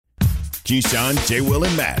Keyshawn, J. Will,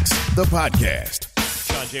 and Max, the podcast.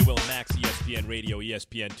 Keyshawn, J. Will, and Max, ESPN Radio,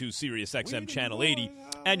 ESPN2, Sirius XM Channel 80,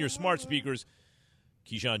 and your smart speakers.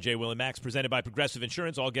 Keyshawn, J. Will, and Max, presented by Progressive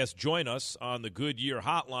Insurance. All guests join us on the Goodyear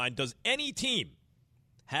Hotline. Does any team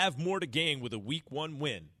have more to gain with a Week 1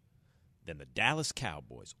 win than the Dallas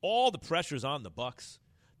Cowboys? All the pressure's on the Bucs.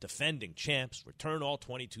 Defending champs, return all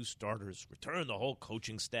 22 starters, return the whole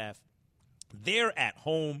coaching staff. They're at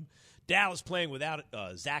home. Dallas playing without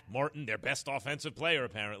Zach Martin, their best offensive player,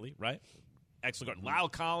 apparently, right? Excellent guard. Lyle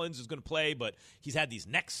Collins is going to play, but he's had these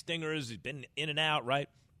neck stingers. He's been in and out, right?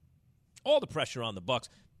 All the pressure on the Bucs.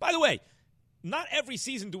 By the way, not every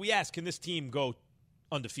season do we ask, can this team go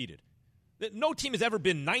undefeated? No team has ever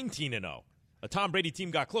been 19-0. A Tom Brady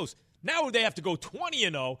team got close. Now they have to go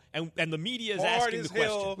 20-0, and the media is asking the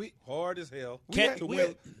question. Hard as hell.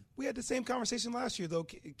 We had the same conversation last year, though.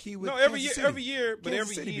 Key with every Kansas year, but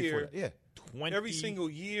Kansas every City year, every single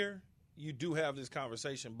year, you do have this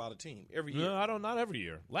conversation about a team. Every year. No, not every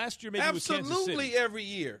year. Last year maybe it was Kansas City. Absolutely every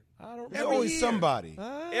year. I don't There's always somebody.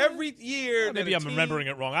 Every year. Maybe I'm remembering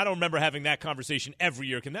it wrong. I don't remember having that conversation every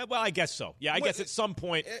year. Well, I guess so. Yeah, I guess at some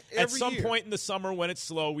point point in the summer when it's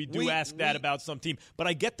slow, we ask that about some team. But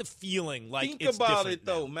I get the feeling like it's different. Think about it,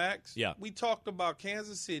 though, Max. Yeah. We talked about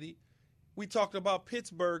Kansas City. We talked about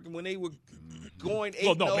Pittsburgh when they were going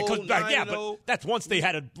 8-0, 9-0. But that's once they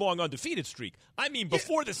had a long undefeated streak. I mean,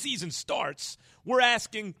 before the season starts, we're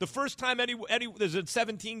asking the first time there's a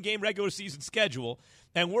 17-game regular season schedule,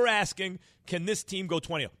 and we're asking, can this team go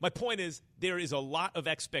 20-0? My point is there is a lot of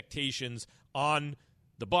expectations on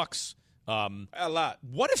the Bucs. A lot.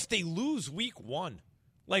 What if they lose Week 1?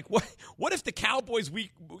 Like what if the Cowboys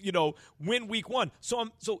win Week 1?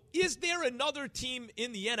 So is there another team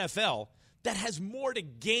in the NFL that has more to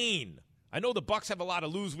gain? I know the Bucs have a lot to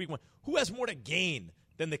lose Week 1. Who has more to gain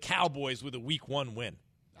than the Cowboys with a Week 1 win?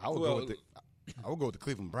 I would go with the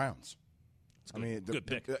Cleveland Browns. Good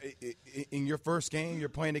pick. In your first game, you're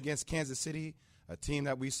playing against Kansas City, a team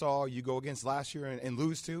that we saw you go against last year and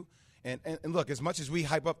lose to. And look, as much as we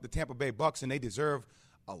hype up the Tampa Bay Bucs, and they deserve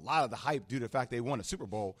a lot of the hype due to the fact they won a Super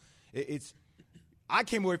Bowl, I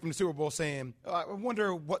came away from the Super Bowl saying, I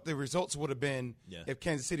wonder what the results would have been if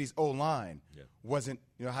Kansas City's O-line wasn't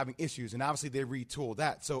having issues. And obviously they retooled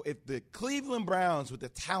that. So if the Cleveland Browns, with the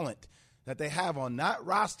talent that they have on that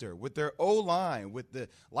roster, with their O-line, with the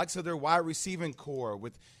likes of their wide receiving core,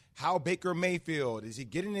 with how Baker Mayfield, is he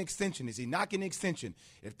getting an extension? Is he not getting an extension?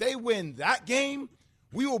 If they win that game,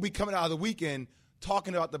 we will be coming out of the weekend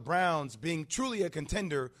talking about the Browns being truly a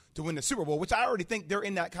contender to win the Super Bowl, which I already think they're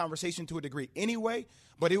in that conversation to a degree anyway,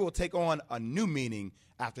 but it will take on a new meaning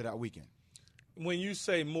after that weekend. When you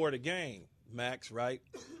say more to gain, Max, right,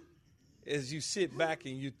 as you sit back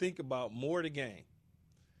and you think about more to gain,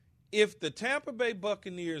 if the Tampa Bay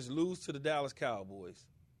Buccaneers lose to the Dallas Cowboys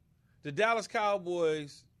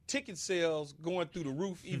ticket sales going through the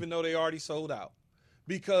roof even though they already sold out,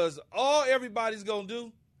 because all everybody's going to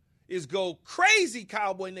do is go crazy,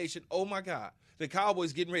 Cowboy Nation. Oh, my God. The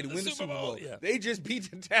Cowboys getting ready to win the Super Bowl. Yeah. They just beat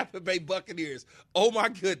the Tampa Bay Buccaneers. Oh, my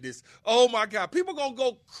goodness. Oh, my God. People are going to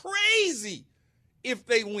go crazy if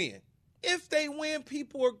they win. If they win,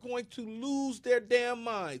 people are going to lose their damn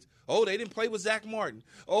minds. Oh, they didn't play with Zach Martin.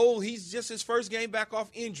 Oh, he's just his first game back off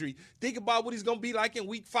injury. Think about what he's going to be like in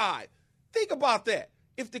Week 5. Think about that.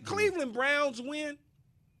 If the Cleveland Browns win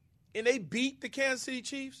and they beat the Kansas City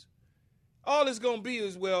Chiefs, all it's going to be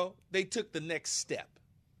is, they took the next step.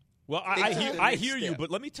 Well, I hear you, but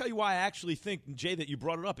let me tell you why I actually think, Jay, that you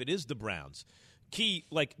brought it up. It is the Browns. Key,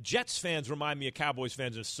 like Jets fans remind me of Cowboys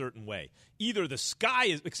fans in a certain way. Either the sky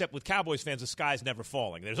is, except with Cowboys fans, the sky is never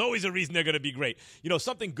falling. There's always a reason they're going to be great.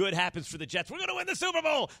 Something good happens for the Jets. We're going to win the Super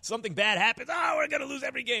Bowl. Something bad happens. We're going to lose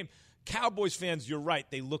every game. Cowboys fans, you're right.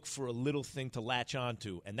 They look for a little thing to latch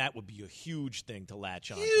onto, and that would be a huge thing to latch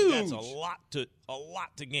onto. Huge. That's a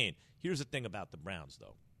lot to gain. Here's the thing about the Browns,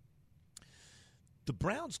 though. The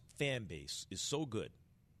Browns fan base is so good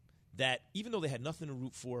that even though they had nothing to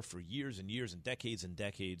root for years and years and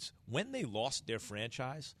decades, when they lost their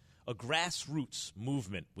franchise, a grassroots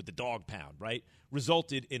movement with the dog pound, right,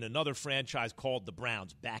 resulted in another franchise called the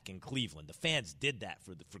Browns back in Cleveland. The fans did that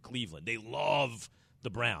for Cleveland. They love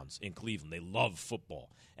the Browns in Cleveland. They love football.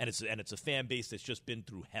 And it's a fan base that's just been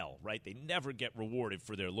through hell, right? They never get rewarded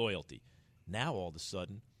for their loyalty. Now, all of a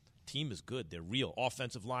sudden, team is good. They're real.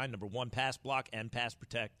 Offensive line, number one, pass block and pass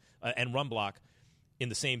protect and run block in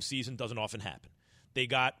the same season doesn't often happen. They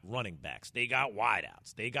got running backs. They got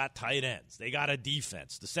wideouts. They got tight ends. They got a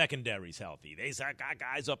defense. The secondary's healthy. They got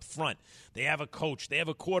guys up front. They have a coach. They have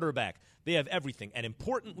a quarterback. They have everything. And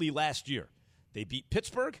importantly, last year, they beat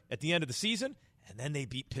Pittsburgh at the end of the season, And then they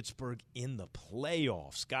beat Pittsburgh in the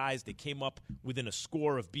playoffs. Guys, they came up within a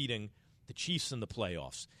score of beating the Chiefs in the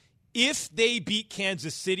playoffs. If they beat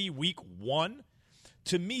Kansas City week 1,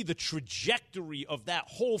 to me, the trajectory of that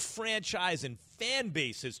whole franchise and fan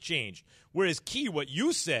base has changed. Whereas, Key, what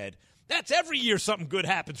you said, that's every year something good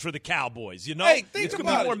happens for the Cowboys, you know? Hey, think it's going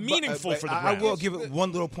about to be more it. meaningful for the Browns. I will give it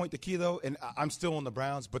one little point to Key, though, and I'm still on the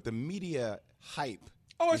Browns, but the media hype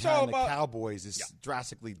it's all behind about the Cowboys is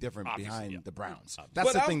drastically different Obviously, behind the Browns. But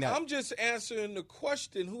That's the thing that I'm just answering the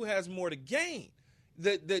question: who has more to gain?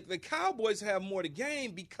 The Cowboys have more to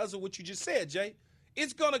gain because of what you just said, Jay.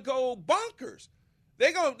 It's gonna go bonkers.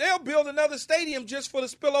 They'll build another stadium just for the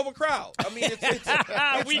spillover crowd. I mean,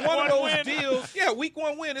 it's Week one of one those win. deals. Yeah, week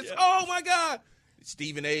 1 win. It's oh my God.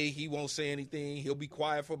 Stephen A. He won't say anything. He'll be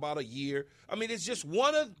quiet for about a year. I mean, it's just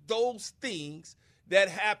one of those things that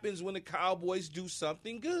happens when the Cowboys do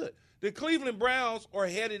something good. The Cleveland Browns are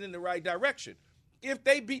headed in the right direction. If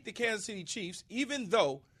they beat the Kansas City Chiefs, even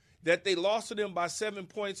though that they lost to them by 7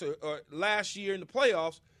 points or last year in the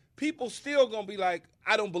playoffs, people still going to be like,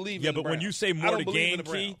 I don't believe in the Browns. Yeah, but when you say more to gain, the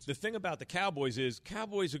Key, the thing about the Cowboys is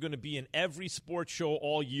Cowboys are going to be in every sports show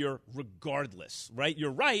all year regardless, right?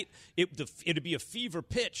 You're right. It'd be a fever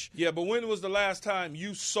pitch. Yeah, but when was the last time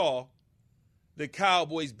you saw the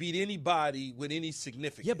Cowboys beat anybody with any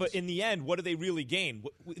significance? Yeah, but in the end, what do they really gain?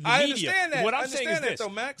 The I media, understand that. What I'm I saying understand is this. that,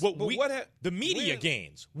 though, Max. What But we, what the media when-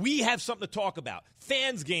 gains. We have something to talk about.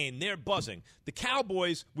 Fans gain. They're buzzing. The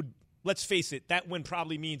Cowboys would, let's face it, that win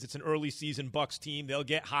probably means it's an early season Bucs team. They'll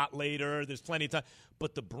get hot later. There's plenty of time.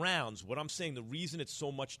 But the Browns, what I'm saying, the reason it's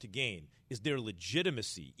so much to gain is their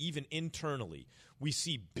legitimacy, even internally. We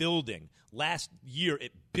see building. Last year,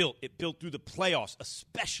 it built through the playoffs,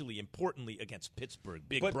 especially importantly against Pittsburgh.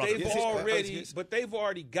 Big But brother. they've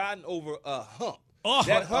already gotten over a hump. Uh-huh.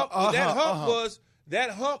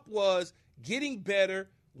 That hump was getting better,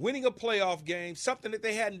 winning a playoff game, something that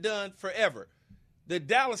they hadn't done forever. The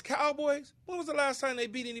Dallas Cowboys, when was the last time they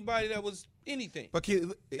beat anybody that was anything? But Key,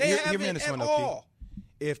 They hear haven't me on this at one, all.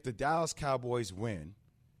 Key. If the Dallas Cowboys win,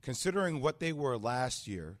 considering what they were last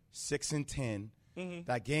year, 6-10,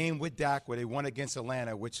 that game with Dak where they won against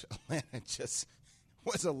Atlanta, which Atlanta just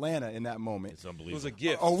was Atlanta in that moment. It's unbelievable. It was a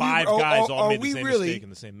gift. Five guys all made the same mistake in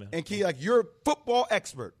the same minute. And Key, like you're a football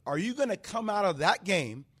expert. Are you going to come out of that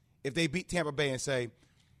game if they beat Tampa Bay and say,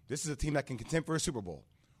 this is a team that can contend for a Super Bowl?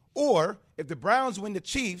 Or if the Browns win the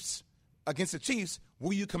Chiefs against the Chiefs,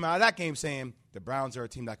 will you come out of that game saying the Browns are a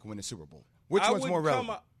team that can win the Super Bowl? Which one's more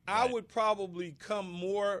relevant? I would probably come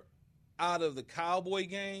more out of the Cowboy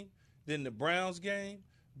game than the Browns game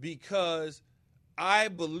because I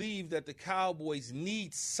believe that the Cowboys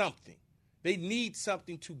need something. They need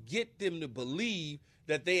something to get them to believe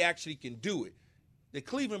that they actually can do it. The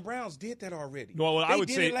Cleveland Browns did that already. Well, I would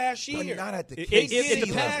did say it last year. But not at the They it did it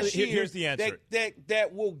depends. last year. Here's the answer.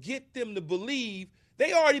 That will get them to believe.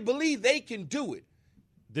 They already believe they can do it.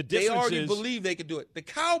 The They difference already is believe they can do it. The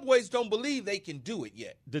Cowboys don't believe they can do it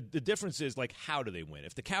yet. the difference is like how do they win?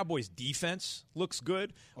 If the Cowboys defense looks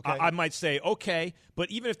good, Okay. I might say okay. But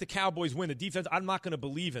even if the Cowboys win the defense, I'm not going to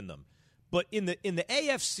believe in them. But in the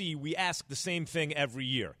AFC, we ask the same thing every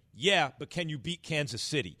year. Yeah, but can you beat Kansas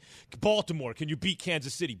City? Baltimore, can you beat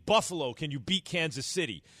Kansas City? Buffalo, can you beat Kansas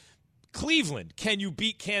City? Cleveland, can you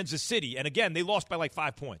beat Kansas City? And again, they lost by like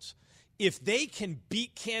 5 points. If they can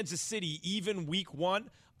beat Kansas City even week 1,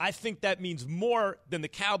 I think that means more than the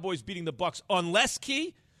Cowboys beating the Bucs, unless,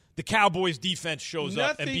 Key, the Cowboys defense shows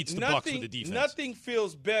up and beats the Bucs with the defense. Nothing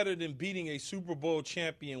feels better than beating a Super Bowl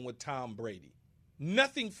champion with Tom Brady.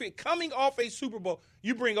 Coming off a Super Bowl,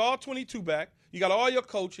 you bring all 22 back. You got all your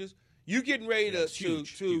coaches. You getting ready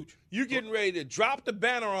to drop the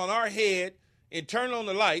banner on our head and turn on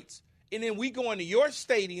the lights, and then we go into your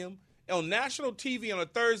stadium on national TV on a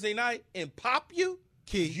Thursday night and pop you?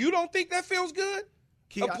 Key. You don't think that feels good?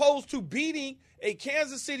 Key, Opposed to beating a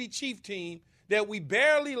Kansas City Chief team that we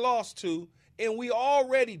barely lost to, and we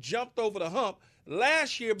already jumped over the hump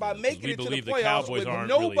last year by making we it to the believe the playoffs Cowboys when aren't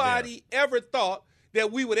really nobody ever thought that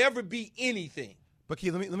we would ever be anything. But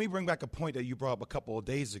Key, let me bring back a point that you brought up a couple of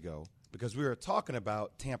days ago because we were talking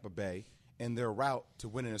about Tampa Bay and their route to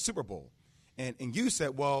winning a Super Bowl. And you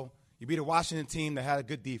said, well, you beat a Washington team that had a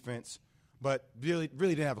good defense, but really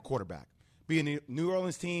didn't have a quarterback. Being a New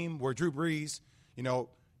Orleans team where Drew Brees,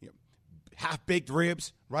 half-baked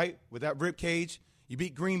ribs, right, with that rib cage. You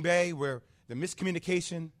beat Green Bay where the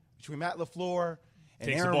miscommunication between Matt LaFleur and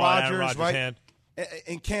Takes Aaron the ball out of Aaron Rodgers, Rodgers' right? hand.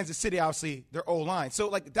 In Kansas City, obviously, their O-line. So,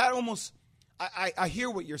 like, that almost I hear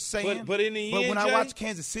what you're saying. But in the end, when I Jay, watched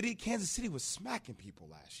Kansas City was smacking people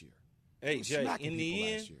last year. Hey, Jay, smacking in people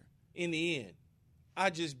the last end, year. in the end, I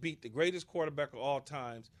just beat the greatest quarterback of all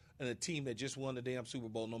times and a team that just won the damn Super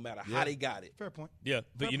Bowl no matter how they got it. Fair point. Yeah,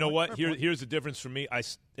 but you know what? Here's the difference for me.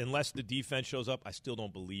 Unless the defense shows up, I still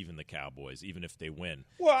don't believe in the Cowboys, even if they win.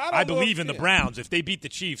 Well, I believe in the Browns. If they beat the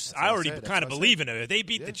Chiefs, I already kind of believe in it. If they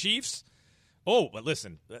beat the Chiefs, but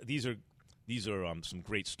listen, these are some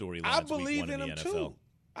great storylines. I believe in them the NFL. too.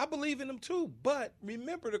 I believe in them too. But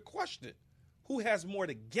remember the question: who has more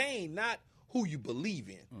to gain, not who you believe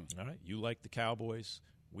in. All right, you like the Cowboys.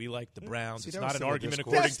 We like the Browns. See, it's not an argument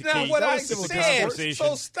discourse. according That's to not Key. what I It's a said. conversation.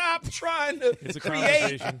 So stop trying to It's a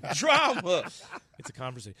create conversation. drama. It's a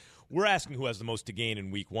conversation. We're asking who has the most to gain in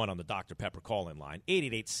Week 1 on the Dr. Pepper call-in line.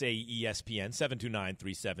 888-SAY-ESPN,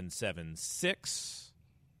 729-3776.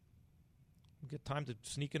 We get time to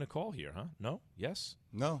sneak in a call here, huh? No? Yes?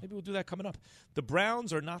 No. Maybe we'll do that coming up. The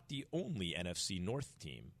Browns are not the only NFC North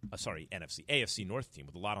team. AFC North team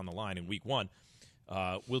with a lot on the line in Week 1.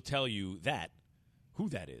 We'll tell you who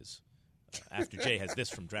that is, after Jay has this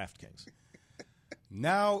from DraftKings.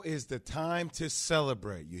 Now is the time to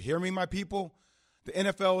celebrate. You hear me, my people? The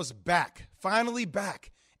NFL is back, finally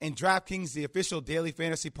back. And DraftKings, the official daily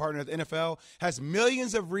fantasy partner of the NFL, has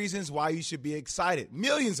millions of reasons why you should be excited.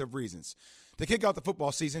 Millions of reasons. To kick off the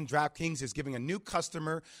football season, DraftKings is giving a new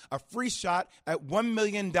customer a free shot at $1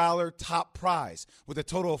 million top prize, with a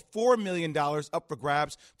total of $4 million up for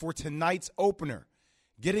grabs for tonight's opener.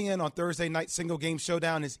 Getting in on Thursday night single game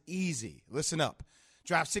showdown is easy. Listen up.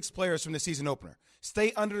 Draft 6 players from the season opener.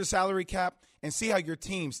 Stay under the salary cap and see how your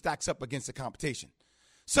team stacks up against the competition.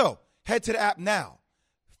 So, head to the app now.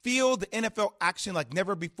 Feel the NFL action like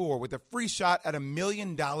never before with a free shot at $1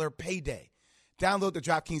 million payday. Download the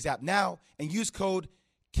DraftKings app now and use code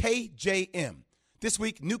KJM. This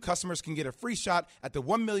week, new customers can get a free shot at the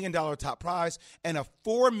 $1 million top prize and a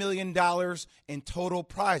 $4 million in total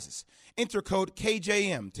prizes. Enter code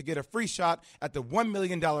KJM to get a free shot at the $1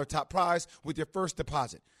 million top prize with your first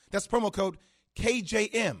deposit. That's promo code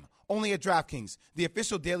KJM, only at DraftKings, the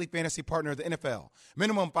official daily fantasy partner of the NFL.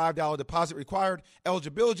 Minimum $5 deposit required.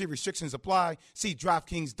 Eligibility restrictions apply. See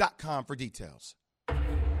DraftKings.com for details.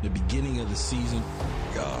 The beginning of the season,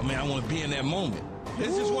 God, man, I want to be in that moment.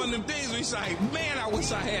 It's just one of them things where it's like, man, I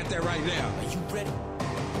wish I had that right now. Are you ready?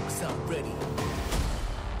 Because I'm ready.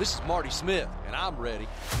 This is Marty Smith, and I'm ready.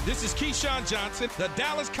 This is Keyshawn Johnson. The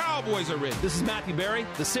Dallas Cowboys are ready. This is Matthew Berry.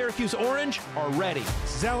 The Syracuse Orange are ready.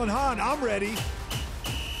 This is Alan Hahn. I'm ready.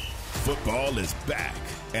 Football is back,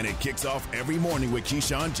 and it kicks off every morning with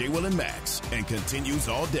Keyshawn, J. Will, and Max, and continues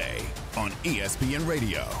all day on ESPN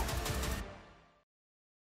Radio.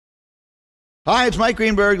 Hi, it's Mike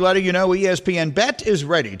Greenberg letting you know ESPN Bet is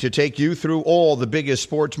ready to take you through all the biggest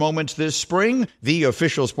sports moments this spring. The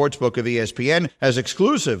official sportsbook of ESPN has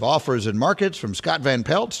exclusive offers and markets from Scott Van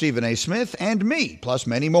Pelt, Stephen A. Smith, and me, plus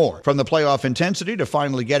many more. From the playoff intensity to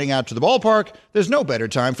finally getting out to the ballpark, there's no better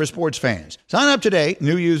time for sports fans. Sign up today.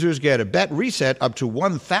 New users get a bet reset up to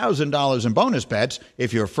 $1,000 in bonus bets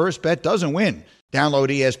if your first bet doesn't win. Download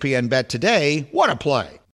ESPN Bet today. What a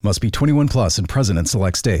play. Must be 21 plus and present in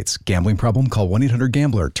select states. Gambling problem? Call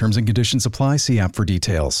 1-800-GAMBLER. Terms and conditions apply. See app for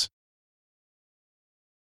details.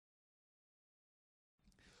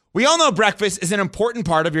 We all know breakfast is an important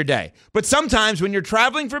part of your day. But sometimes when you're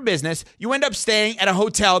traveling for business, you end up staying at a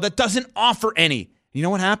hotel that doesn't offer any. You know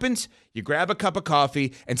what happens? You grab a cup of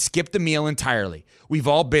coffee and skip the meal entirely. We've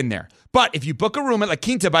all been there. But if you book a room at La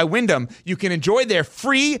Quinta by Wyndham, you can enjoy their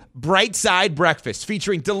free Bright Side breakfast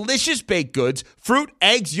featuring delicious baked goods, fruit,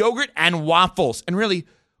 eggs, yogurt, and waffles. And really,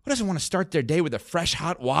 who doesn't want to start their day with a fresh,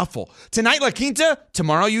 hot waffle? Tonight, La Quinta,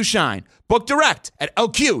 tomorrow you shine. Book direct at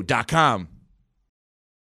LQ.com.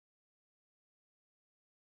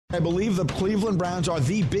 I believe the Cleveland Browns are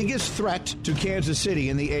the biggest threat to Kansas City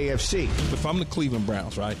in the AFC. If I'm the Cleveland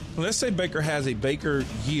Browns, right? Let's say Baker has a Baker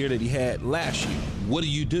year that he had last year. What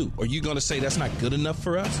do? Are you going to say that's not good enough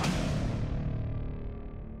for us?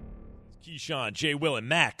 Keyshawn, J. Will, and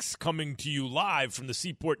Max coming to you live from the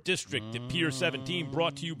Seaport District at Pier 17,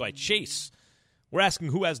 brought to you by Chase. We're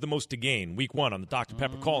asking who has the most to gain. Week 1 on the Dr.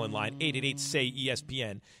 Pepper call-in line,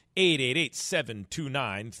 888-SAY-ESPN,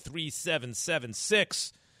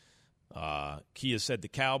 888-729-3776. Kia said the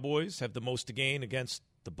Cowboys have the most to gain against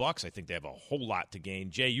the Bucs. I think they have a whole lot to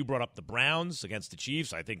gain. Jay, you brought up the Browns against the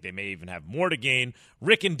Chiefs. I think they may even have more to gain.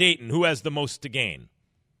 Rick and Dayton, who has the most to gain?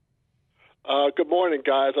 Good morning,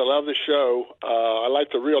 guys. I love the show. I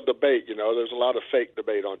like the real debate. You know, there's a lot of fake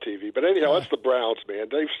debate on TV. But anyhow, it's the Browns, man.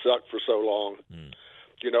 They've sucked for so long.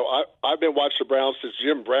 You know, I've been watching the Browns since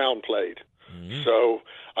Jim Brown played. So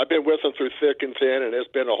I've been with them through thick and thin, and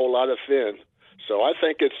it's been a whole lot of thin. So I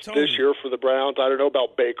think it's this year for the Browns. I don't know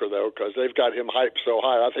about Baker, though, because they've got him hyped so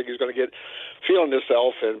high. I think he's going to get feeling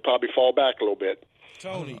himself and probably fall back a little bit.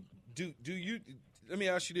 Tony, do you – let me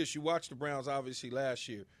ask you this. You watched the Browns, obviously, last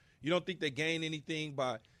year. You don't think they gained anything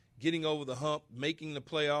by getting over the hump, making the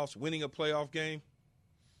playoffs, winning a playoff game?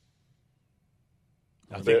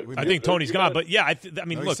 I think Tony's gone, but yeah, I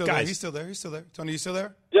mean, look, guys, he's still there. Tony, you still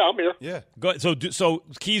there? Yeah, I'm here. Yeah. Go, so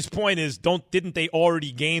Key's point is, didn't they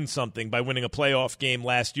already gain something by winning a playoff game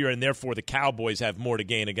last year, and therefore the Cowboys have more to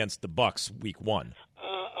gain against the Bucs week 1?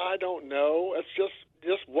 I don't know. It's just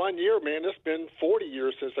 1 year, man. It's been 40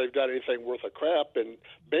 years since they've done anything worth a crap, and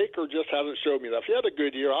Baker just hasn't showed me enough. He had a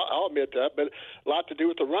good year, I'll admit that, but a lot to do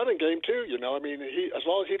with the running game too. You know, I mean, as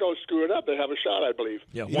long as he don't screw it up, they have a shot, I believe.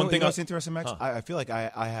 Yeah, one thing that's interesting, Max. I feel like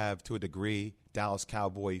I have to a degree Dallas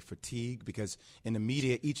Cowboy fatigue because in the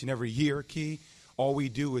media each and every year, Key, all we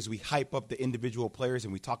do is we hype up the individual players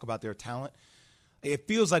and we talk about their talent. It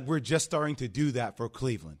feels like we're just starting to do that for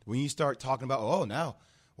Cleveland. When you start talking about, whoa,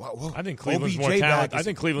 I think Cleveland's more talented. I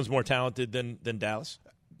think Cleveland's more talented than Dallas.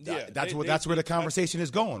 Yeah, that's where the conversation is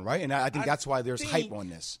going, right? And I think that's why there's hype on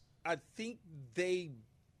this. I think they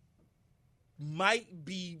might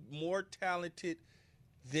be more talented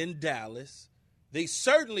than Dallas. They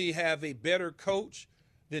certainly have a better coach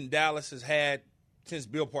than Dallas has had since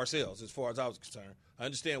Bill Parcells, as far as I was concerned. I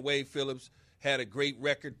understand Wade Phillips had a great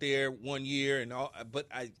record there 1 year, and all, but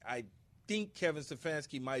I think Kevin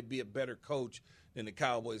Stefanski might be a better coach than the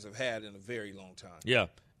Cowboys have had in a very long time. Yeah.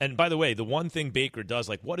 And by the way, the one thing Baker does,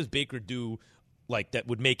 like what does Baker do like that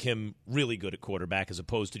would make him really good at quarterback as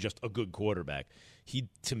opposed to just a good quarterback?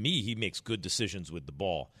 To me, he makes good decisions with the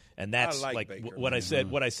ball. And that's like Baker, what I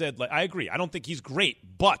said, like I agree. I don't think he's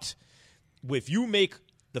great, but if you make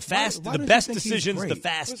the best decisions the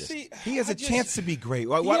fastest. See, he has a chance to be great.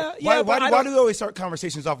 Why do we always start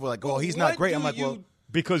conversations off with like, "Oh, he's not great." I'm like, "Well,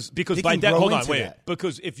 Because by that, hold on, wait.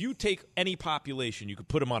 Because if you take any population, you could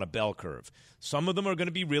put them on a bell curve. Some of them are going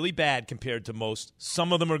to be really bad compared to most.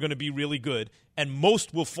 Some of them are going to be really good, and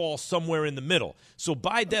most will fall somewhere in the middle. So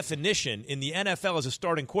by definition, in the NFL as a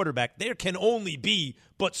starting quarterback, there can only be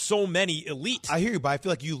but so many elite. I hear you, but I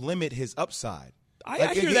feel like you limit his upside.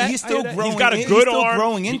 I hear that. He's still growing. He's got a good arm.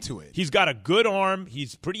 Growing into it. He's got a good arm.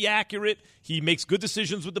 He's pretty accurate. He makes good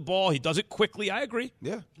decisions with the ball. He does it quickly. I agree.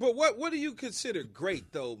 Yeah. But what do you consider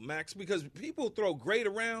great, though, Max? Because people throw great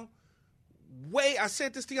around. I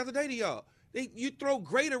said this the other day to y'all. You throw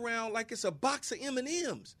great around like it's a box of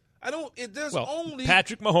M&Ms. There's only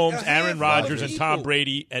Patrick Mahomes, Aaron Rodgers, and Tom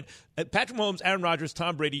Brady. And Patrick Mahomes, Aaron Rodgers,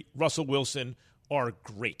 Tom Brady, Russell Wilson are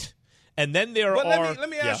great. And then let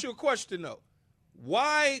me ask you a question though.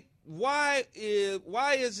 Why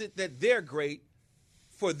is it that they're great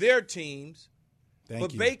for their teams,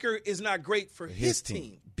 but Baker is not great for his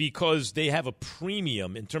team? Because they have a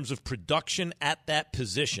premium in terms of production at that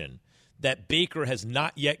position that Baker has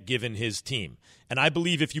not yet given his team. And I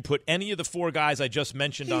believe if you put any of the four guys I just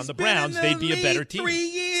mentioned on the Browns, they'd be a better team. 3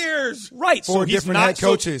 years. Right. Four different head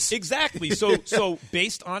coaches. Exactly. So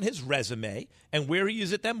based on his resume and where he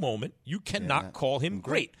is at that moment, you cannot call him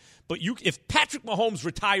great. But if Patrick Mahomes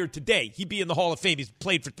retired today, he'd be in the Hall of Fame. He's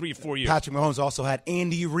played for 3 or 4 years. Patrick Mahomes also had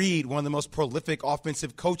Andy Reid, one of the most prolific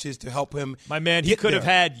offensive coaches, to help him. My man, he could have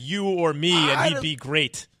had you or me, and he'd be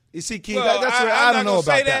great. You see, Keith, that's what I don't know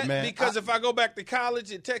about that, man. Because if I go back to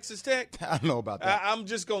college at Texas Tech, I don't know about that. I'm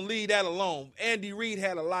just going to leave that alone. Andy Reid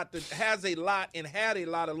had a lot,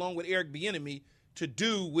 along with Eric Bieniemy, to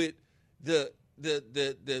do with the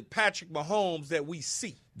Patrick Mahomes that we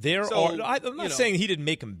see. I'm not saying he didn't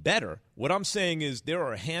make him better. What I'm saying is there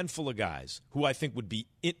are a handful of guys who I think would be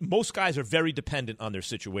most guys are very dependent on their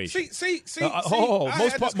situation.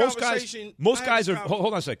 Most guys are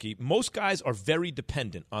hold on a second. Most guys are very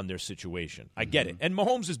dependent on their situation. I get it. And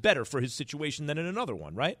Mahomes is better for his situation than in another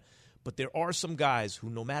one, right? But there are some guys who,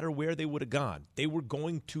 no matter where they would have gone, they were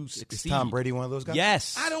going to succeed. Is Tom Brady one of those guys?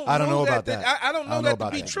 Yes. I don't know about that. I don't know that to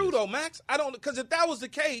be true, though, Max. I don't, because if that was the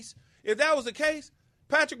case,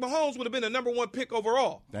 Patrick Mahomes would have been the number 1 pick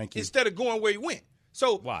overall. Thank you. Instead of going where he went.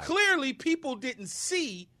 So clearly, people didn't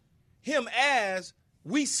see him as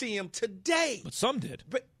we see him today. But some did.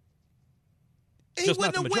 But he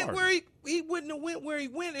wouldn't have went where he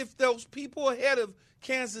went if those people ahead of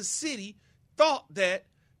Kansas City thought that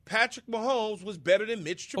Patrick Mahomes was better than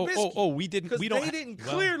Mitch Trubisky. We didn't. They didn't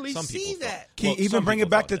clearly see that. Even bring it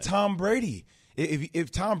back to Tom Brady.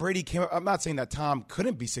 If Tom Brady came up, I'm not saying that Tom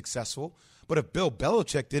couldn't be successful, but if Bill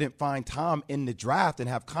Belichick didn't find Tom in the draft and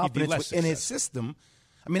have confidence in his system,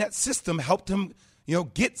 I mean, that system helped him,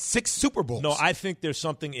 get 6 Super Bowls. No, I think there's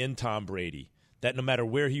something in Tom Brady that no matter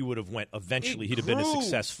where he would have went, eventually he'd have been a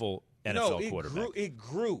successful NFL quarterback. It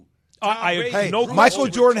grew. Michael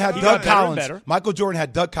Jordan had Doug Collins. Michael Jordan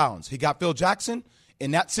had Doug Collins. He got Phil Jackson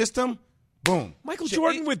in that system. Boom. Michael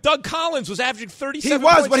Jordan with Doug Collins was averaging 37 He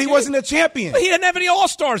was, points but he wasn't a champion. But he didn't have any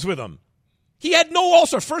All-Stars with him. He had no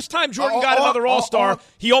All-Star. First time Jordan got another All-Star,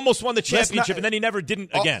 he almost won the championship, and then he never didn't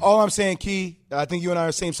again. All I'm saying, Key, I think you and I are on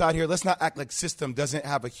the same side here. Let's not act like system doesn't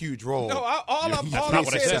have a huge role. No, all I'm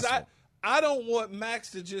saying is I don't want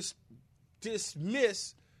Max to just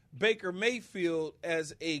dismiss Baker Mayfield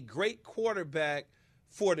as a great quarterback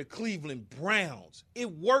for the Cleveland Browns.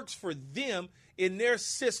 It works for them in their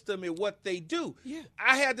system and what they do. Yeah.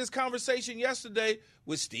 I had this conversation yesterday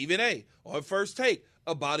with Stephen A. on First Take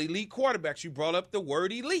about elite quarterbacks. You brought up the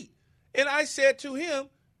word elite. And I said to him,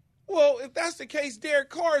 well, if that's the case, Derrick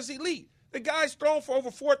Carr is elite. The guy's thrown for over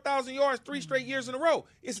 4,000 yards 3 straight years in a row.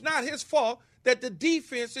 It's not his fault that the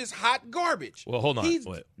defense is hot garbage. Well, hold on.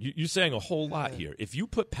 You're saying a whole lot here. If you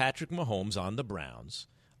put Patrick Mahomes on the Browns,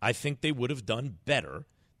 I think they would have done better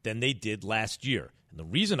than they did last year. And the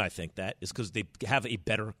reason I think that is because they have a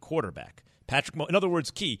better quarterback. In other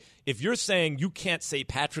words, Key, if you're saying you can't say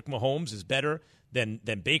Patrick Mahomes is better than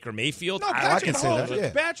Baker Mayfield, I can say that.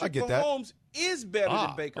 Yeah, Patrick Mahomes is better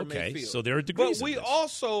than Baker Mayfield. So there are degrees. But we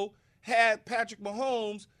also had Patrick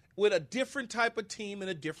Mahomes with a different type of team and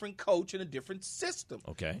a different coach and a different system.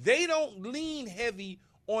 Okay. They don't lean heavy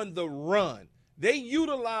on the run. They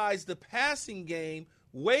utilize the passing game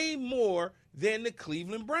way more than the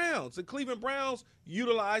Cleveland Browns. The Cleveland Browns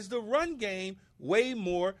utilize the run game way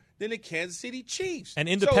more than the Kansas City Chiefs. And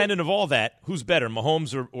independent of all that, who's better,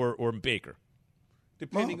 Mahomes or Baker?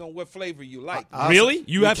 Depending on what flavor you like. Really?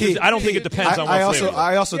 You have to. I don't think it depends on what flavor.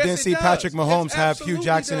 I also Yes, didn't it see does. Patrick Mahomes have Hugh absolutely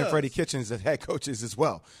Jackson and does. Freddie Kitchens as head coaches as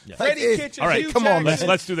well. Yeah. Freddie Kitchens, all right, Hugh come on, man. Jackson.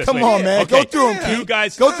 Let's do this. Come Wait. on, man. Okay. Go through them, Key. You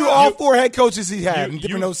guys go through all 4 head coaches he had in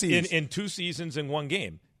different OCs. In 2 seasons in 1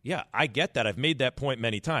 game. Yeah, I get that. I've made that point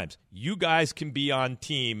many times. You guys can be on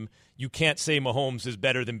team. You can't say Mahomes is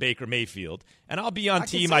better than Baker Mayfield. And I'll be on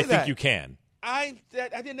team. I think you can. I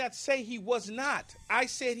did not say he was not. I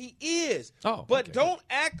said he is. Oh, but okay. don't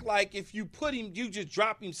act like if you put him, you just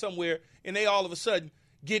drop him somewhere, and they all of a sudden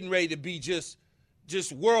getting ready to be just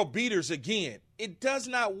world beaters again. It does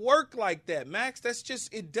not work like that, Max.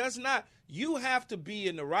 It does not. You have to be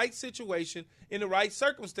in the right situation, in the right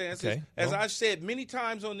circumstances, Okay. as I've said many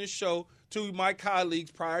times on this show to my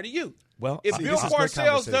colleagues prior to you. Well, if Bill this is great Parcells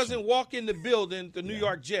conversation. doesn't walk in the building, the New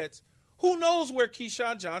York Jets, who knows where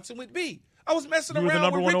Keyshawn Johnson would be? I was messing You were the around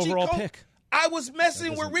number with 1 Richie overall Cote. pick. I was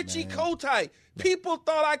messing with Richie Kotite. People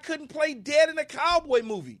thought I couldn't play dead in a cowboy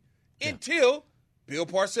movie until Bill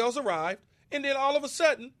Parcells arrived, and then all of a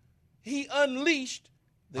sudden he unleashed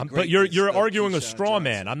the But you're greatness of arguing a Keyshawn straw Johnson.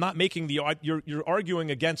 man. I'm not making you're arguing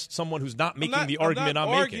against someone who's not making the argument I'm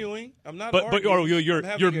making. I'm not But arguing. you're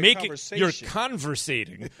I'm having a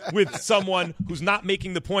conversating with someone who's not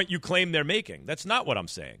making the point you claim they're making. That's not what I'm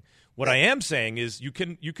saying. What I am saying is you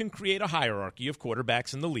can create a hierarchy of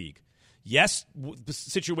quarterbacks in the league. Yes, the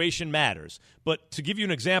situation matters. But to give you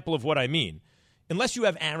an example of what I mean, unless you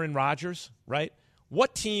have Aaron Rodgers, right?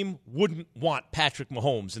 What team wouldn't want Patrick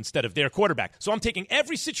Mahomes instead of their quarterback? So I'm taking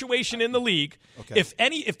every situation in the league. Okay.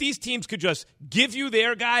 If these teams could just give you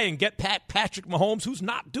their guy and get Patrick Mahomes, who's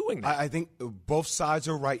not doing that? I think both sides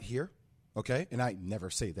are right here, okay? And I never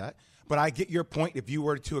say that. But I get your point. If you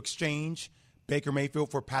were to exchange Baker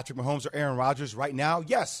Mayfield for Patrick Mahomes or Aaron Rodgers right now,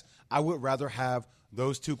 yes, I would rather have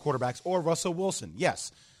those 2 quarterbacks or Russell Wilson.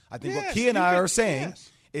 Yes. I think what Key and I are saying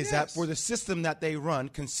is that for the system that they run,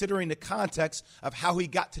 considering the context of how he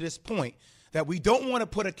got to this point, that we don't want to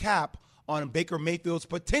put a cap on Baker Mayfield's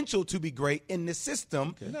potential to be great in the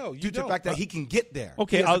system due to the fact that he can get there.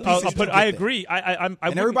 Okay, I agree. And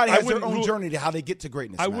everybody has their own journey to how they get to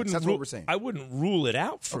greatness. That's what we're saying. I wouldn't rule it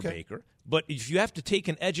out for Baker, but if you have to take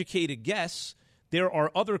an educated guess, there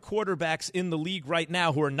are other quarterbacks in the league right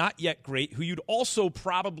now who are not yet great, who you'd also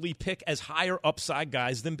probably pick as higher upside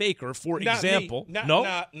guys than Baker. For example,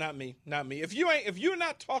 not me. If you're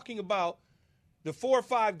not talking about the 4 or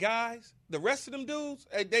 5 guys, the rest of them dudes,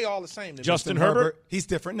 they all the same. Justin Herbert, he's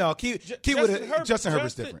different. No, Justin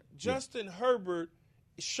Herbert's different. Justin Herbert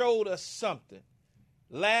showed us something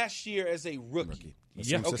last year as a rookie.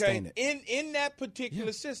 Okay. In that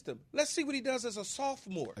particular system, let's see what he does as a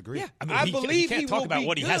sophomore. Agreed. Yeah. I believe he can't talk about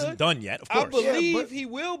what he hasn't done yet. Of course, I believe he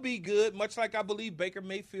will be good, much like I believe Baker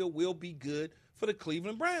Mayfield will be good for the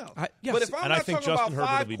Cleveland Browns. Yes, but if I'm not talking Justin about Herbert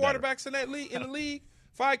 5 will be quarterbacks in the league,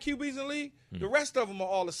 5 QBs in the league. The rest of them are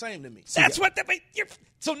all the same to me. That's what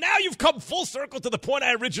so now you've come full circle to the point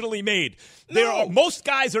I originally made. Most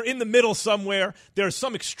guys are in the middle somewhere. There are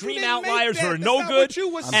some extreme outliers who are no good,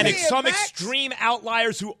 and some extreme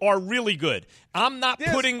outliers who are really good. I'm not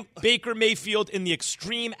putting Baker Mayfield in the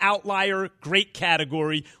extreme outlier great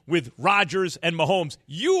category with Rodgers and Mahomes.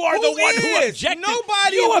 You are the one who objected.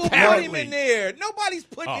 Nobody will put him in there. Nobody's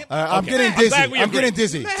putting him. I'm getting dizzy. I'm getting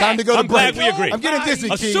dizzy. Time to go to break. I'm glad we agree. I'm getting dizzy,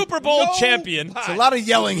 A Keith. Super Bowl champion. It's a lot of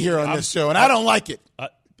yelling here on this show, and I don't like it.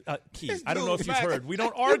 Keith, I don't know if you've heard. We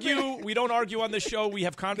don't argue. We don't argue on this show. We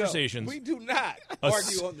have conversations. No, we do not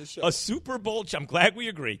argue on the show. A Super Bowl. I'm glad we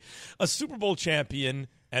agree. A Super Bowl champion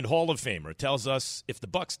and Hall of Famer tells us if the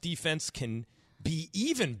Bucs defense can be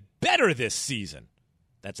even better this season.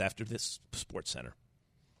 That's after this Sports Center,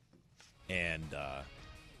 and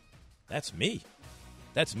that's me.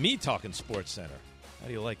 That's me talking Sports Center. How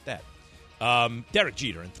do you like that? Derrick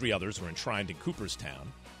Jeter and 3 others were enshrined in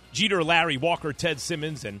Cooperstown. Jeter, Larry Walker, Ted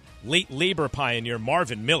Simmons, and late labor pioneer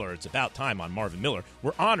Marvin Miller, it's about time on Marvin Miller,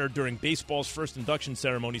 were honored during baseball's first induction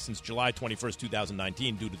ceremony since July 21st,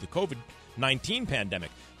 2019 due to the COVID-19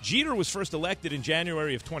 pandemic. Jeter was first elected in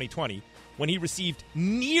January of 2020 when he received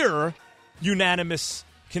near unanimous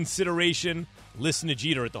consideration. Listen to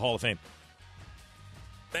Jeter at the Hall of Fame.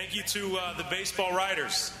 Thank you to the baseball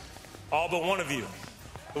writers, all but one of you,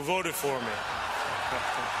 who voted for me.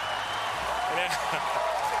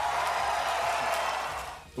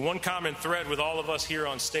 The one common thread with all of us here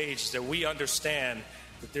on stage is that we understand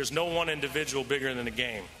that there's no one individual bigger than the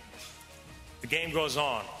game. The game goes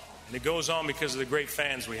on, and it goes on because of the great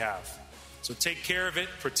fans we have. So take care of it,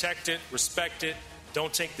 protect it, respect it.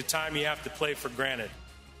 Don't take the time you have to play for granted.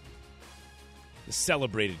 The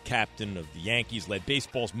celebrated captain of the Yankees led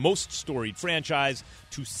baseball's most storied franchise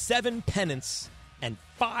to 7 pennants and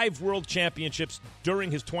 5 world championships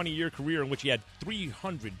during his 20-year career in which he had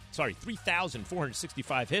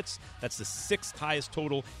 3,465 hits. That's the 6th highest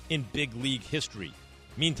total in big league history.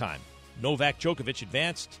 Meantime, Novak Djokovic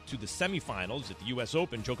advanced to the semifinals at the U.S.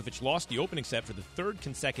 Open. Djokovic lost the opening set for the 3rd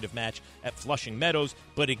consecutive match at Flushing Meadows,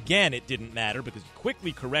 but again it didn't matter because he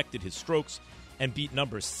quickly corrected his strokes and beat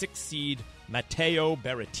number 6 seed Matteo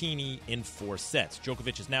Berrettini in 4 sets.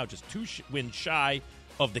 Djokovic is now just 2 wins shy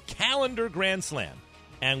of the calendar Grand Slam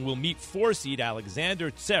and will meet 4 seed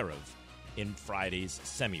Alexander Zverev in Friday's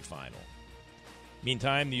semifinal.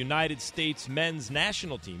 Meantime, the United States men's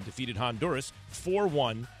national team defeated Honduras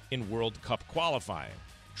 4-1 in World Cup qualifying.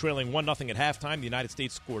 Trailing 1-0 at halftime, the United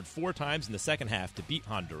States scored 4 times in the second half to beat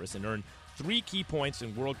Honduras and earn 3 key points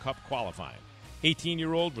in World Cup qualifying.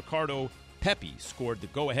 18-year-old Ricardo Pepi scored the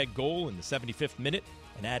go-ahead goal in the 75th minute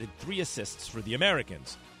and added 3 assists for the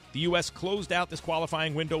Americans. The U.S. closed out this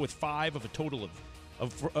qualifying window with 5 of a total of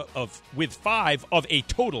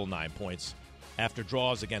 9 points after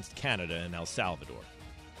draws against Canada and El Salvador.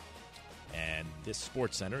 And this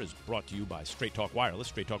Sports Center is brought to you by Straight Talk Wireless.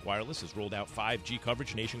 Straight Talk Wireless has rolled out 5G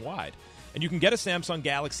coverage nationwide. And you can get a Samsung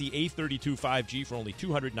Galaxy A32 5G for only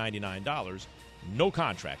 $299. No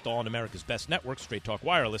contract. All on America's best network, Straight Talk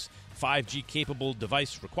Wireless. 5G capable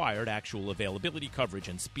device required. Actual availability, coverage,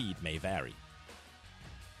 and speed may vary.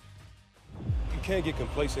 You can't get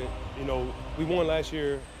complacent. You know, we won last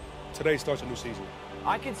year. Today starts a new season.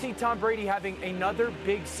 I can see Tom Brady having another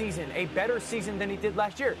big season, a better season than he did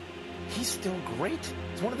last year. He's still great.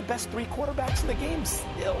 He's one of the best 3 quarterbacks in the game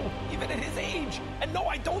still, even at his age. And no,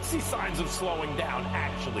 I don't see signs of slowing down,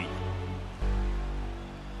 actually.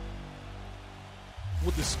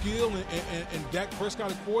 With the skill and Dak Prescott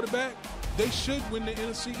at quarterback, they should win the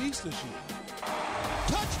NFC East this year.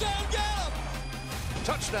 Touchdown, Gallup!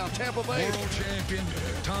 Touchdown, Tampa Bay. World champion,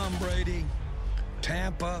 Tom Brady,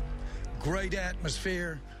 Tampa, great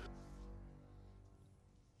atmosphere.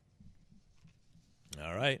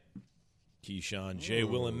 All right. Keyshawn, J.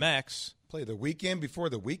 Will, and Max. Play the weekend before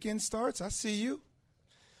the weekend starts? I see you.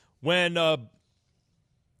 When, to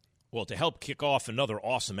help kick off another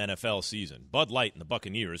awesome NFL season, Bud Light and the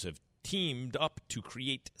Buccaneers have teamed up to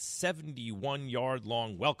create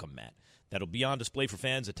 71-yard-long welcome mat that'll be on display for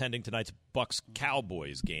fans attending tonight's Bucs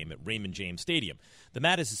Cowboys game at Raymond James Stadium. The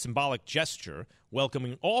mat is a symbolic gesture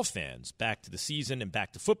welcoming all fans back to the season and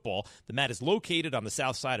back to football. The mat is located on the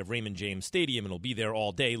south side of Raymond James Stadium and will be there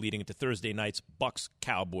all day leading into Thursday night's Bucs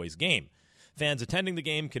Cowboys game. Fans attending the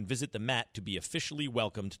game can visit the mat to be officially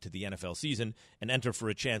welcomed to the NFL season and enter for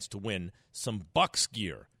a chance to win some Bucs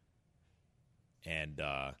gear. And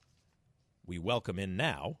we welcome in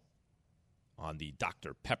now on the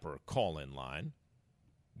Dr. Pepper call-in line,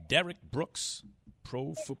 Derrick Brooks,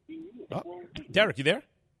 Derrick, you there?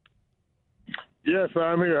 Yes,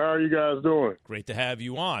 I'm here. How are you guys doing? Great to have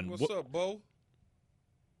you on. What's up, Bo?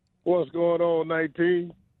 What's going on,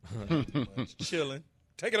 19? Chilling.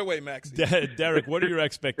 Take it away, Maxie. Derrick, what are your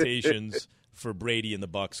expectations for Brady and the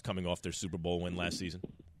Bucs coming off their Super Bowl win last season?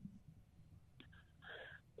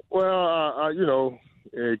 Well,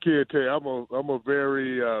 kid, tell you, I'm a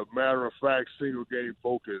very matter of fact, single game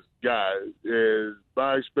focused guy. And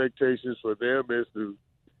my expectations for them is to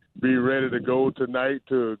be ready to go tonight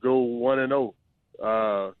to go 1-0.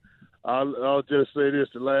 I'll just say this: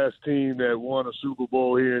 the last team that won a Super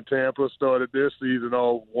Bowl here in Tampa started this season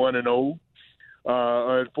off 1-0.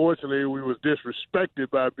 Unfortunately, we was disrespected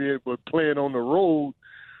by playing on the road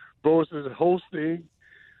versus hosting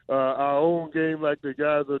our own game like the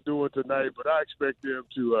guys are doing tonight. But I expect them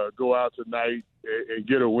to go out tonight and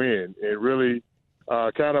get a win and really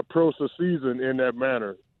kind of approach the season in that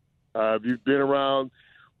manner. If you've been around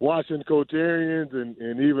watching Coach Arians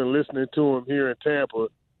and even listening to him here in Tampa,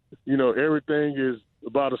 everything is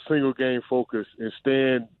about a single game focus and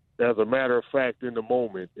staying, as a matter of fact, in the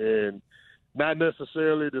moment and not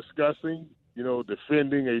necessarily discussing,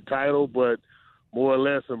 defending a title, but more or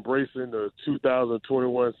less embracing the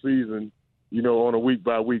 2021 season, on a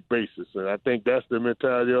week-by-week basis. And I think that's the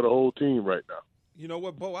mentality of the whole team right now. You know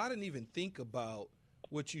what, Bo? I didn't even think about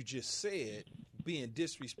what you just said, being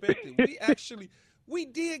disrespected. We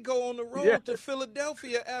did go on the road to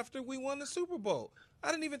Philadelphia after we won the Super Bowl.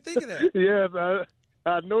 I didn't even think of that. Yes,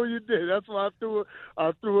 I know you did. That's why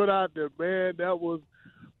I threw it out there, man. That was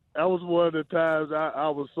one of the times I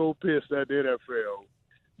was so pissed at the NFL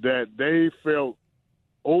that they felt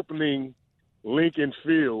opening Lincoln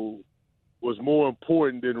Field was more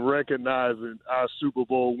important than recognizing our Super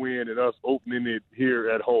Bowl win and us opening it here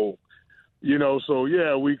at home. We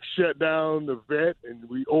shut down the vet and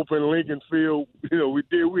we opened Lincoln Field.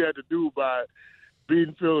 We had to do by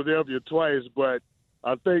beating Philadelphia twice, but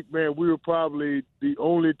I think, man, we were probably the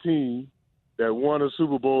only team that won a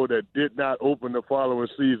Super Bowl that did not open the following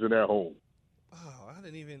season at home. Oh, that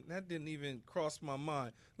didn't even cross my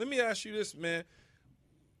mind. Let me ask you this, man.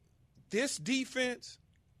 This defense,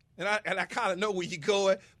 and I kind of know where you're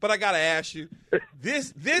going, but I got to ask you,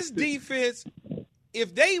 this defense,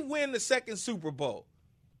 if they win the second Super Bowl,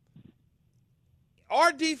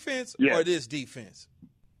 our defense or this defense?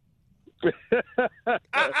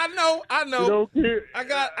 I know. I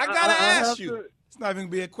gotta ask you. It's not even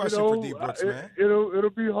gonna be a question for D Brooks, man. It'll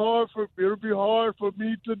be hard for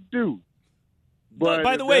me to do. But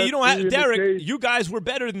by the way, you don't have Derrick. You guys were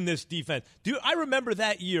better than this defense. I remember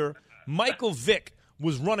that year, Michael Vick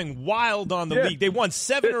was running wild on the league. They won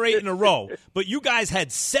 7 or 8 in a row, but you guys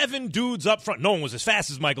had 7 dudes up front. No one was as fast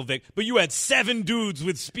as Michael Vick, but you had 7 dudes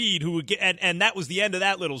with speed who would get, and that was the end of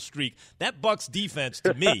that little streak. That Bucs defense,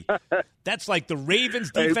 to me, that's like the Ravens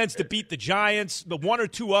defense to beat the Giants. The 1 or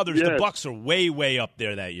 2 others, the Bucs are way, way up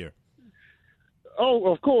there that year.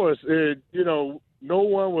 Oh, of course. No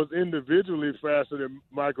one was individually faster than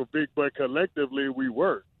Michael Vick, but collectively we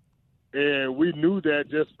were. And we knew that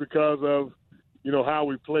just because of how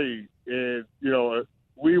we played. And,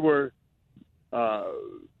 we were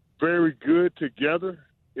very good together.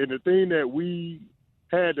 And the thing that we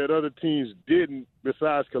had that other teams didn't,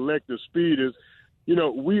 besides collective speed, is,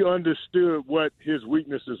 we understood what his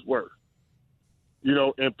weaknesses were,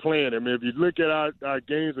 and playing him. If you look at our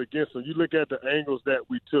games against him, you look at the angles that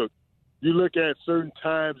we took, you look at certain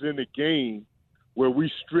times in the game where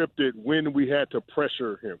we stripped it when we had to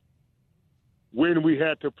pressure him, when we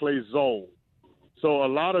had to play zone. So a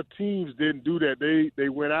lot of teams didn't do that. They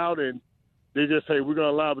went out and they just say, we're going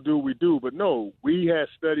to allow him to do what we do. But no, we had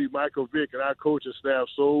studied Michael Vick and our coaching staff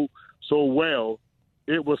so well.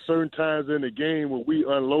 It was certain times in the game where we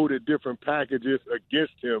unloaded different packages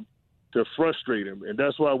against him to frustrate him. And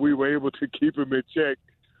that's why we were able to keep him in check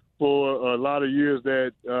for a lot of years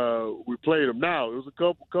that we played him. Now, there was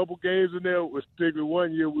a couple games in there, particularly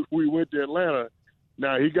one year we went to Atlanta.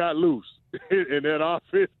 Now, he got loose. And that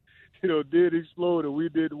offense, did explode and we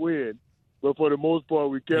did win. But for the most part,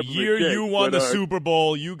 we kept the year you won the Super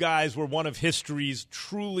Bowl, you guys were one of history's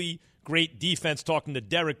truly great defense. Talking to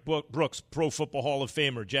Derrick Brooks, Pro Football Hall of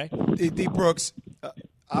Famer. Jay? D. Brooks,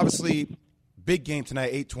 obviously, big game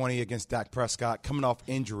tonight, 8:20 against Dak Prescott, coming off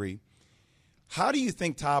injury. How do you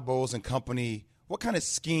think Todd Bowles and company, what kind of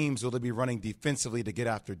schemes will they be running defensively to get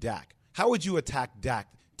after Dak? How would you attack Dak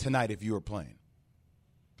tonight if you were playing?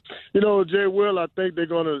 Jay Will, I think they're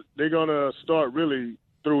gonna start really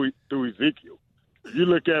through Ezekiel. You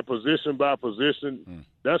look at position by position,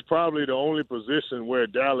 that's probably the only position where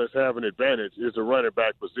Dallas have an advantage is the running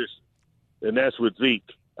back position, and that's with Zeke.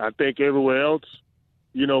 I think everywhere else,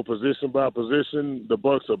 position by position, the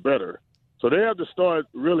Bucs are better. So they have to start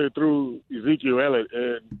really through Ezekiel Elliott,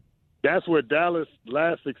 and that's where Dallas'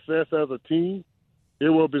 last success as a team, it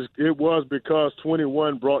was because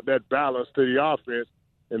 21 brought that balance to the offense,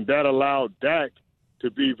 and that allowed Dak to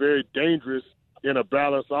be very dangerous in a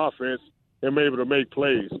balanced offense and be able to make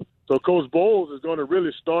plays. So Coach Bowles is going to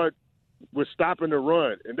really start with stopping the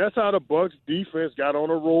run, and that's how the Bucs defense got on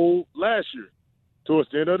a roll last year. Towards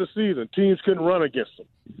the end of the season, teams couldn't run against them.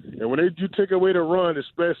 And when you take away the run,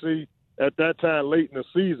 especially at that time late in the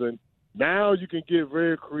season, now you can get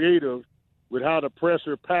very creative with how the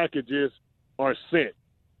pressure packages are sent.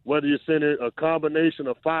 Whether you're sending a combination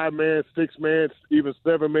of 5-man, 6-man, even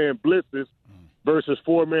 7-man blitzes versus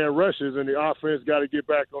 4-man rushes, and the offense got to get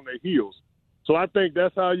back on their heels. So I think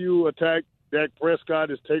that's how you attack Dak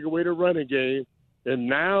Prescott, is take away the running game, and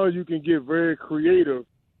now you can get very creative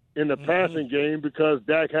in the passing game because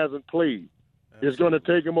Dak hasn't played. It's going to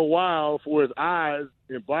take him a while for his eyes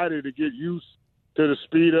and body to get used to the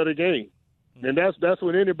speed of the game. And that's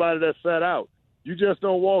with anybody that's sat out. You just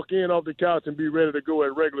don't walk in off the couch and be ready to go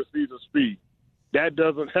at regular season speed. That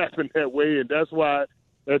doesn't happen that way, and that's why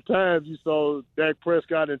at times you saw Dak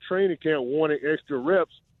Prescott in training camp wanting extra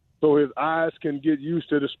reps so his eyes can get used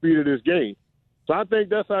to the speed of this game. So I think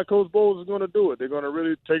that's how Coach Bowles is going to do it. They're going to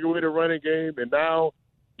really take away the running game and now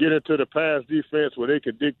get into the pass defense where they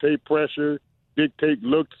can dictate pressure, dictate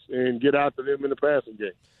looks, and get after them in the passing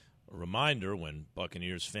game. A reminder, when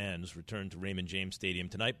Buccaneers fans return to Raymond James Stadium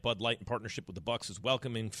tonight, Bud Light, in partnership with the Bucs, is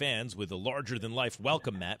welcoming fans with a larger-than-life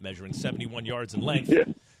welcome mat measuring 71 yards in length. Yeah.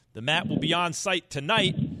 The mat will be on site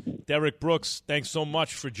tonight. Derrick Brooks, thanks so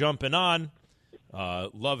much for jumping on.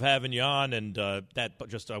 Love having you on, and I want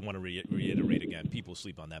to reiterate again, people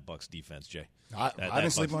sleep on that Bucs defense, Jay. I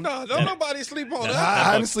didn't sleep on it. No, don't nobody sleep on that.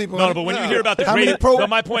 I didn't sleep on it. No, but when you hear about the greatest,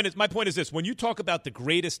 my point is this: when you talk about the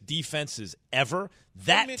greatest defenses ever,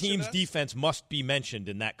 that team's defense must be mentioned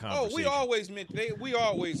in that conversation. Oh, we always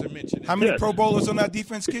are mentioned. How many Pro Bowlers on that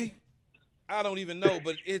defense, Key? I don't even know,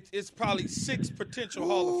 but it's probably 6 potential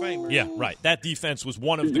Hall of Famers. Yeah, right. That defense was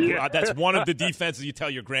one of the that's one of the defenses you tell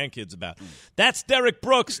your grandkids about. That's Derrick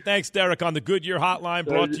Brooks. Thanks, Derrick, on the Goodyear Hotline,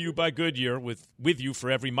 brought to you by Goodyear, with you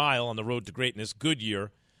for every mile on the road to greatness.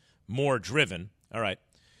 Goodyear, more driven. All right.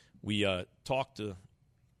 We talked a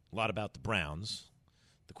lot about the Browns.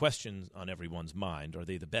 The question on everyone's mind, are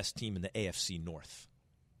they the best team in the AFC North?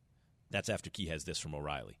 That's after Key has this from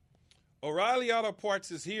O'Reilly. O'Reilly Auto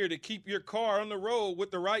Parts is here to keep your car on the road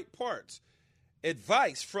with the right parts.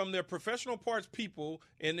 Advice from their professional parts people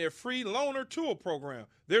in their free loaner tool program.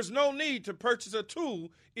 There's no need to purchase a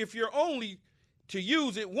tool if you're only to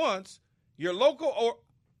use it once. Your local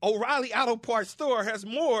O'Reilly Auto Parts store has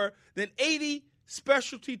more than 80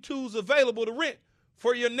 specialty tools available to rent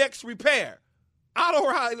for your next repair.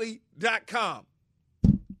 AutoReilly.com.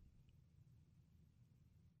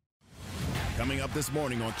 Coming up this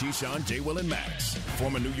morning on Keyshawn, J. Will, and Max,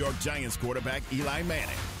 former New York Giants quarterback Eli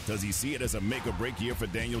Manning. Does he see it as a make-or-break year for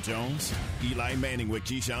Daniel Jones? Eli Manning with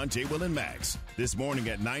Keyshawn, J. Will, and Max this morning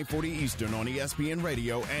at 9:40 Eastern on ESPN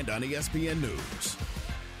Radio and on ESPN News.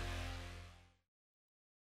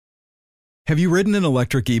 Have you ridden an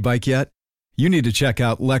electric e-bike yet? You need to check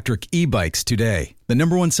out Electric E-Bikes today, the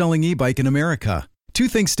 #1 selling e-bike in America. Two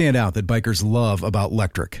things stand out that bikers love about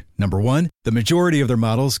Electric. Number one, the majority of their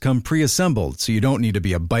models come pre-assembled, so you don't need to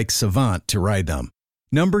be a bike savant to ride them.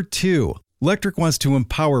 Number two, Electric wants to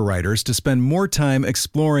empower riders to spend more time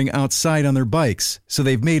exploring outside on their bikes, so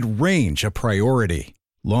they've made range a priority.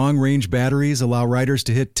 Long-range batteries allow riders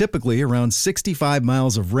to hit typically around 65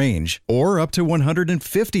 miles of range, or up to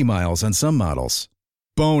 150 miles on some models.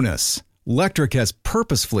 Bonus, Electric has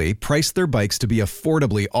purposefully priced their bikes to be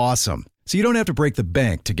affordably awesome, so you don't have to break the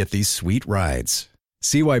bank to get these sweet rides.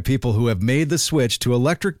 See why people who have made the switch to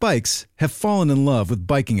electric bikes have fallen in love with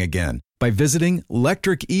biking again by visiting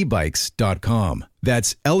electricebikes.com.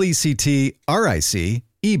 That's LECTRIC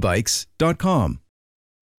ebikes.com.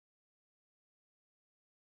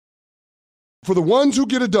 For the ones who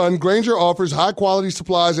get it done, Grainger offers high-quality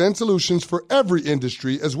supplies and solutions for every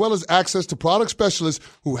industry, as well as access to product specialists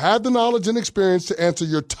who have the knowledge and experience to answer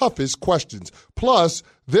your toughest questions. Plus,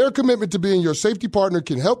 their commitment to being your safety partner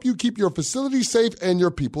can help you keep your facility safe and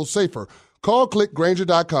your people safer. Call, click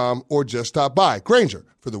Grainger.com, or just stop by. Grainger,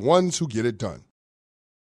 for the ones who get it done.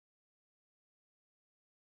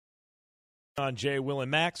 On Jay, Will,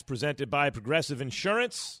 and Max, presented by Progressive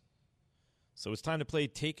Insurance. So it's time to play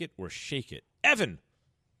Take It or Shake It. Evan.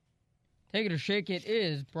 Take It or Shake It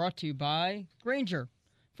is brought to you by Grainger.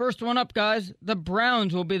 First one up, guys. The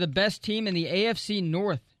Browns will be the best team in the AFC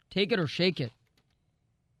North. Take it or shake it.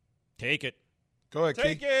 Take it. Go ahead,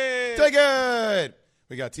 Take Keith. it. Take it.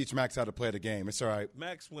 We got to teach Max how to play the game. It's all right.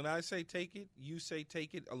 Max, when I say take it, you say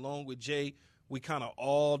take it along with Jay. We kind of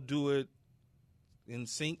all do it in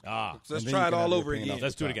sync. So let's try it all over again.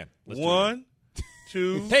 Let's do it again. One,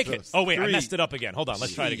 two, take it. Oh, wait, three. I messed it up again. Hold on.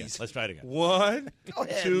 Let's try it again. One, Go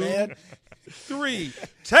ahead, two, man. three.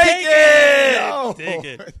 Take it! No. Take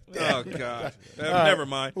it. Oh, God. Never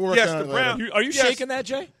mind. We'll work Yes, on the it Brown. later. Are you shaking that,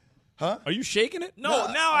 Jay? Huh? Are you shaking it? No,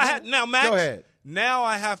 now Max. Go ahead. Now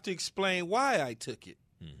I have to explain why I took it.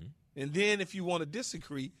 And then if you want to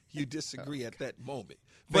disagree, you disagree at that moment.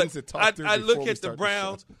 Things But to talk through I before look we at the start the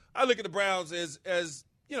Browns. I look at the Browns as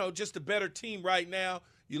just a better team right now.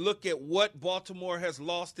 You look at what Baltimore has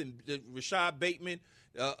lost in Rashad Bateman,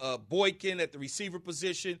 Boykin at the receiver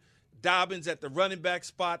position, Dobbins at the running back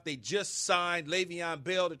spot. They just signed Le'Veon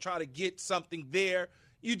Bell to try to get something there.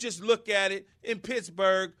 You just look at it. In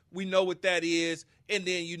Pittsburgh, we know what that is, and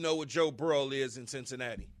then you know what Joe Burrow is in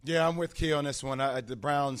Cincinnati. Yeah, I'm with Key on this one. The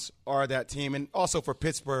Browns are that team. And also for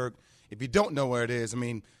Pittsburgh, if you don't know where it is, I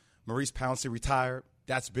mean, Maurice Pouncey retired.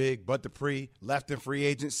 That's big. Bud Dupree left in free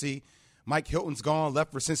agency. Mike Hilton's gone,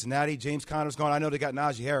 left for Cincinnati. James Conner's gone. I know they got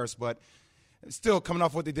Najee Harris, but still coming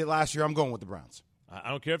off what they did last year, I'm going with the Browns. I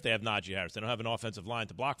don't care if they have Najee Harris. They don't have an offensive line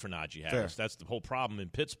to block for Najee Harris. Fair. That's the whole problem in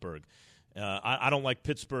Pittsburgh. I don't like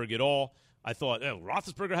Pittsburgh at all. I thought,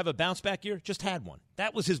 Roethlisberger have a bounce-back year? Just had one.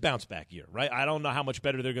 That was his bounce-back year, right? I don't know how much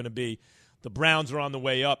better they're going to be. The Browns are on the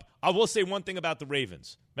way up. I will say one thing about the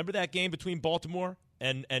Ravens. Remember that game between Baltimore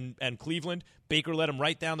and Cleveland? Baker led them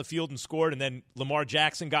right down the field and scored, and then Lamar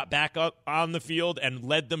Jackson got back up on the field and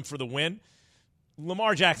led them for the win.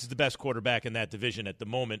 Lamar Jackson's the best quarterback in that division at the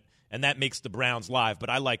moment, and that makes the Browns live, but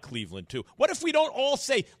I like Cleveland too. What if we don't all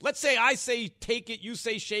say, let's say I say take it, you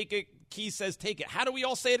say shake it, Key says take it. How do we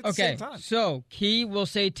all say it at the same time? So Key will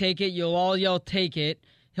say take it, you'll all yell take it,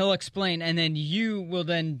 he'll explain, and then you will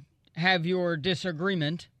then have your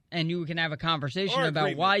disagreement, and you can have a conversation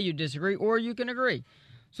about why you disagree, or you can agree.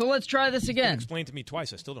 So let's try this again. Explain to me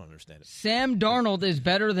twice. I still don't understand it. Sam Darnold is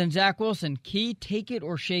better than Zach Wilson. Key, take it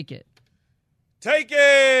or shake it? Take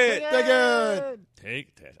it! Take it!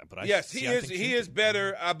 Take that. But Yes, he is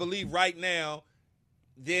better, I believe, right now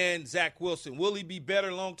than Zach Wilson. Will he be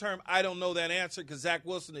better long-term? I don't know that answer because Zach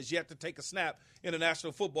Wilson has yet to take a snap in the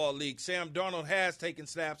National Football League. Sam Darnold has taken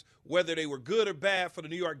snaps, whether they were good or bad for the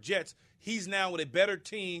New York Jets. He's now with a better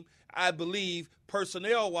team, I believe,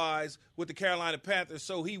 personnel-wise, with the Carolina Panthers,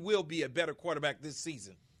 so he will be a better quarterback this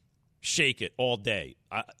season. Shake it all day.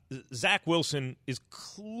 Zach Wilson is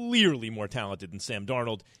clearly more talented than Sam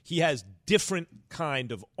Darnold. He has different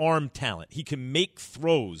kind of arm talent. He can make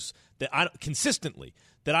throws consistently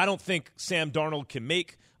that I don't think Sam Darnold can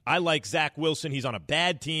make. I like Zach Wilson. He's on a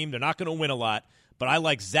bad team. They're not going to win a lot, but I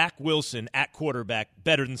like Zach Wilson at quarterback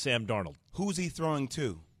better than Sam Darnold. Who's he throwing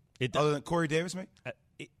to? Other than Corey Davis, mate?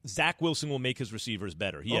 Zach Wilson will make his receivers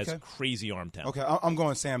better. He has crazy arm talent. Okay, I'm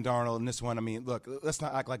going Sam Darnold in this one. I mean, look, let's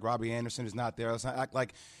not act like Robbie Anderson is not there. Let's not act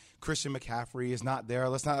like Christian McCaffrey is not there.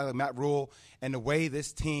 Let's not act like Matt Rule. And the way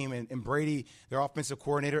this team and Brady, their offensive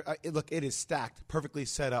coordinator, it is stacked, perfectly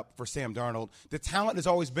set up for Sam Darnold. The talent has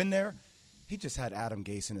always been there. He just had Adam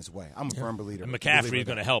Gase in his way. I'm a firm believer. And McCaffrey is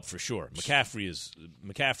going to help for sure. A healthy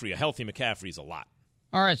McCaffrey is a lot.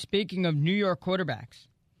 All right, speaking of New York quarterbacks,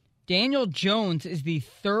 Daniel Jones is the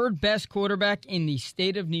third best quarterback in the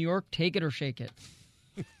state of New York. Take it or shake it.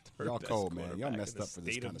 Y'all cold, man. Y'all messed up for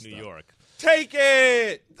this kind of New stuff. York. Take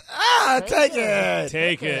it! Take it!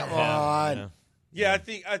 Take it. Come on. Yeah, I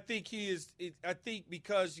think he is. I think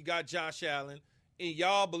because you got Josh Allen and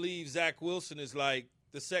y'all believe Zach Wilson is like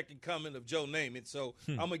the second coming of Joe Namath, so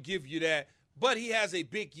I'm gonna give you that. But he has a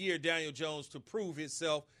big year, Daniel Jones, to prove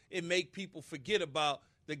himself and make people forget about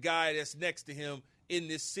the guy that's next to him in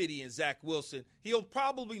this city, and Zach Wilson. He'll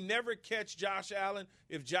probably never catch Josh Allen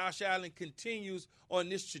if Josh Allen continues on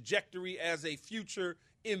this trajectory as a future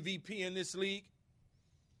MVP in this league.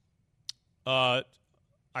 I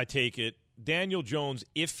take it. Daniel Jones,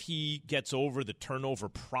 if he gets over the turnover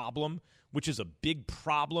problem, which is a big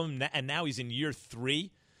problem, and now he's in year 3,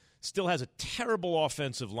 still has a terrible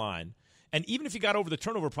offensive line. And even if he got over the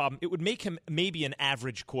turnover problem, it would make him maybe an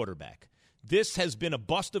average quarterback. This has been a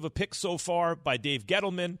bust of a pick so far by Dave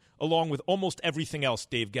Gettleman, along with almost everything else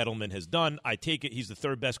Dave Gettleman has done. I take it he's the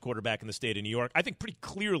third best quarterback in the state of New York. I think pretty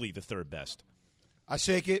clearly the third best. I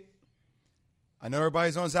shake it. I know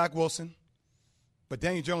everybody's on Zach Wilson, but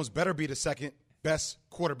Daniel Jones better be the second best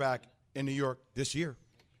quarterback in New York this year.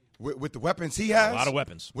 With the weapons he has. A lot of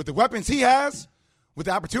weapons. With the weapons he has, with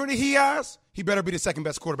the opportunity he has, he better be the second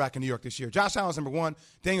best quarterback in New York this year. Josh Allen's number 1.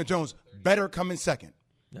 Daniel Jones better come in second.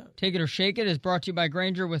 No. Take it or shake it is brought to you by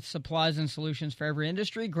Grainger with supplies and solutions for every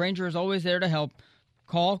industry. Grainger is always there to help.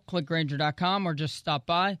 Call, click Grainger.com, or just stop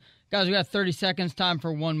by. Guys, we got 30 seconds, time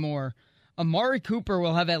for one more. Amari Cooper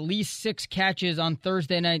will have at least 6 catches on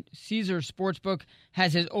Thursday night. Caesars Sportsbook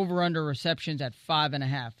has his over-under receptions at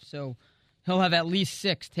 5.5. So he'll have at least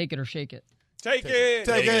 6. Take it or shake it. Take it.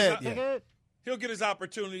 Yeah. He'll get his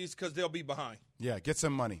opportunities because they'll be behind. Yeah, get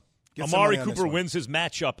some money. Amari Cooper wins his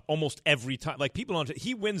matchup almost every time. Like people don't.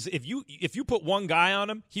 He wins if you put one guy on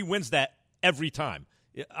him, he wins that every time.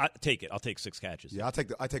 I take it. I'll take 6 catches. Yeah,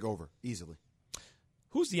 I take over easily.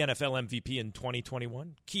 Who's the NFL MVP in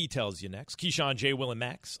 2021? Key tells you next. Keyshawn, J. Will, and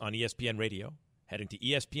Max on ESPN Radio. Heading to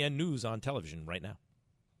ESPN News on television right now.